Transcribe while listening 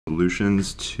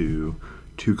solutions to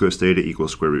 2 cos theta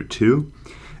equals square root 2.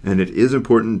 And it is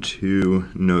important to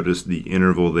notice the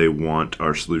interval they want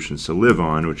our solutions to live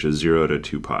on, which is 0 to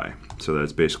 2 pi. So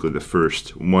that's basically the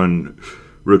first one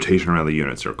rotation around the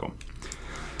unit circle.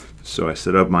 So I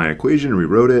set up my equation,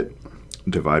 rewrote it,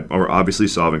 we're obviously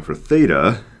solving for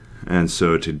theta, and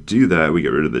so to do that we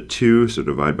get rid of the 2, so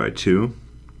divide by 2.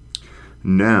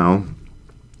 Now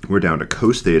we're down to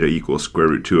cos theta equals square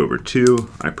root 2 over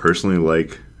 2. I personally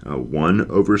like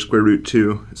 1 over square root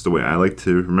 2. It's the way I like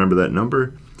to remember that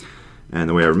number. And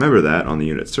the way I remember that on the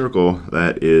unit circle,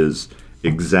 that is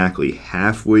exactly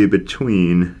halfway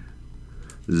between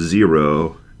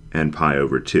 0 and pi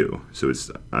over 2. So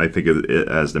I think of it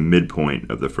as the midpoint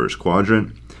of the first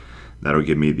quadrant. That'll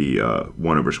give me the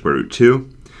 1 over square root 2.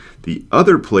 The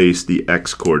other place, the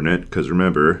x coordinate, because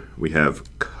remember, we have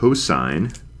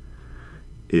cosine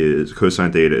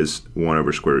theta is 1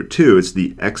 over square root 2. It's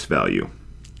the x value.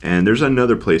 And there's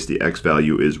another place the x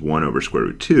value is 1 over square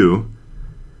root 2.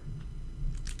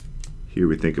 Here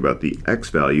we think about the x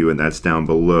value, and that's down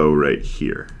below right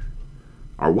here.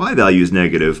 Our y value is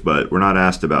negative, but we're not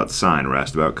asked about sine, we're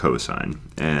asked about cosine.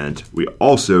 And we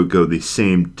also go the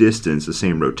same distance, the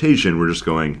same rotation, we're just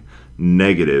going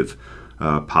negative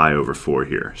pi over 4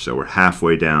 here. So we're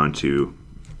halfway down to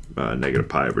negative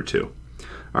pi over 2.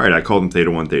 All right, I called them theta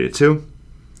 1, theta 2.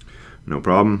 No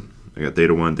problem. I got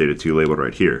theta 1, theta 2 labeled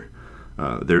right here.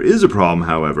 There is a problem,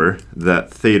 however,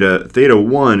 that theta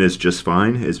 1 is just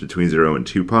fine. It's between 0 and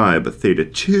 2 pi, but theta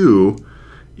 2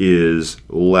 is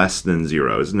less than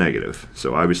 0, is negative.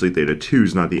 So obviously theta 2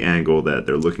 is not the angle that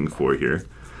they're looking for here.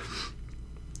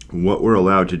 What we're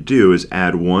allowed to do is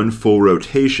add one full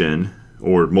rotation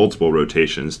or multiple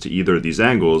rotations to either of these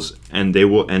angles, and they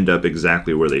will end up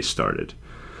exactly where they started.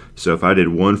 So if I did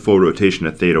one full rotation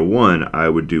at theta 1, I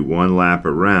would do one lap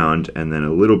around and then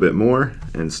a little bit more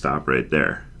and stop right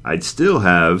there. I'd still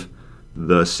have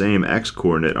the same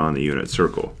x-coordinate on the unit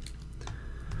circle.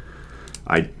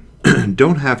 I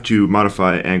don't have to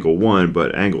modify angle 1,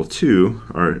 but angle 2,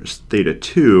 or theta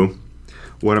 2,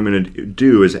 what I'm going to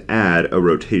do is add a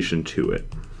rotation to it.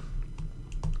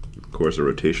 Of course, a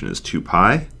rotation is 2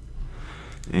 pi,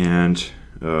 and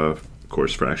of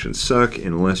course fractions suck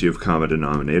unless you have a common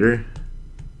denominator.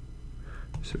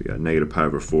 So we got negative pi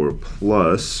over 4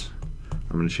 plus,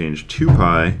 I'm going to change 2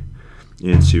 pi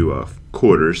into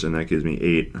quarters, and that gives me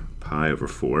 8 pi over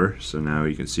 4. So now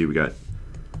you can see we got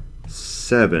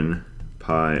 7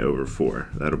 pi over 4.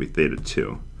 That'll be theta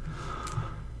 2.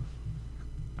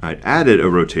 I added a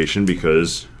rotation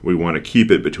because we want to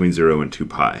keep it between 0 and 2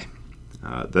 pi.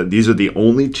 These are the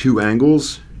only two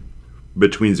angles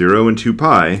between 0 and 2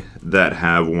 pi that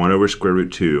have 1 over square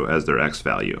root 2 as their x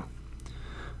value.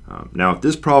 Now if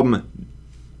this problem,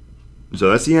 so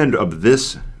that's the end of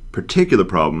this particular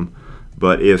problem,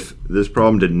 but if this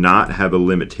problem did not have a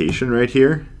limitation right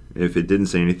here, if it didn't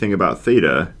say anything about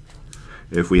theta,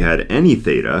 if we had any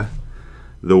theta,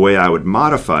 the way I would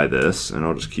modify this, and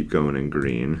I'll just keep going in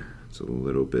green, it's a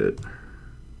little bit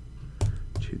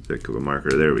too thick of a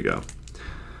marker, there we go.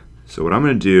 So what I'm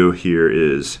going to do here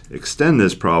is extend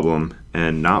this problem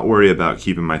and not worry about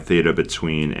keeping my theta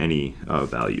between any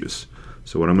values.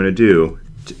 So what I'm going to do,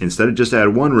 instead of just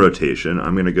add one rotation,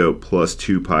 I'm going to go plus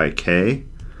 2 pi k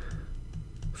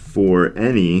for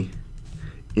any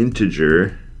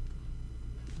integer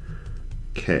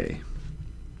k.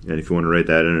 And if you want to write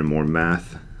that in a more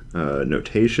math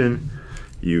notation,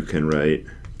 you can write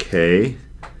k.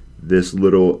 This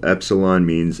little epsilon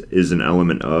means is an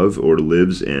element of or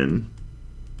lives in.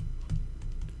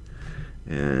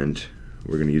 And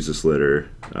we're going to use this letter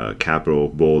capital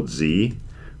bold Z,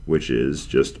 which is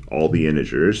just all the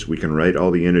integers. We can write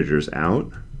all the integers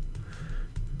out.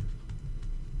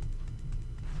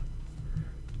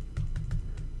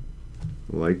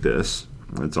 Like this.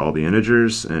 That's all the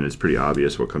integers, and it's pretty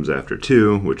obvious what comes after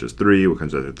 2, which is 3, what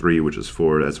comes after 3, which is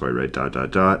 4. That's why I write dot,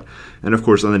 dot, dot. And of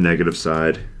course on the negative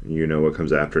side, you know what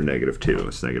comes after negative 2.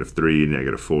 It's negative 3,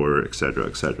 negative 4, etc.,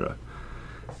 etc.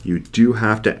 You do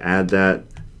have to add that.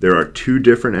 There are two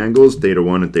different angles, theta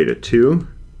 1 and theta 2.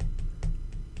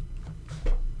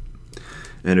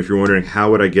 And if you're wondering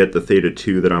how would I get the theta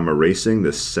 2 that I'm erasing,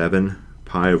 this 7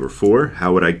 pi over 4,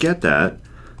 how would I get that?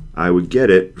 I would get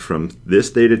it from this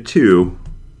theta 2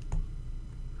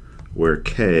 where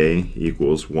k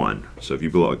equals 1. So if you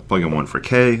plug in 1 for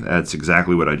k, that's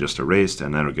exactly what I just erased,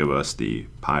 and that'll give us the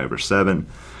pi over 7.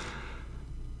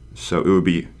 So it would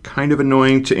be kind of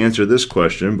annoying to answer this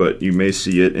question, but you may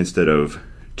see it instead of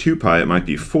 2 pi, it might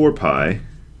be 4 pi,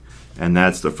 and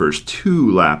that's the first 2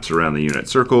 laps around the unit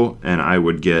circle, and I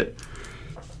would get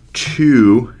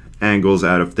 2 angles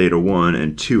out of theta 1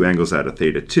 and 2 angles out of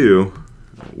theta 2,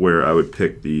 where I would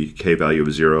pick the k value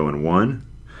of 0 and 1.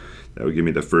 That would give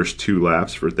me the first 2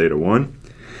 laps for theta 1.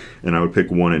 And I would pick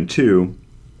 1 and 2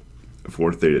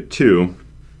 for theta 2.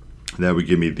 That would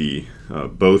give me the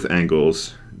both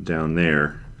angles down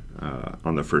there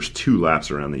on the first 2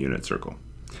 laps around the unit circle.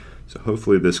 So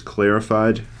hopefully this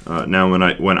clarified. Now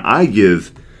when I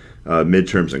give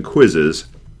midterms and quizzes,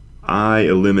 I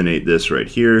eliminate this right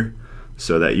here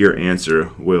so that your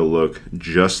answer will look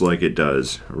just like it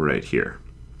does right here.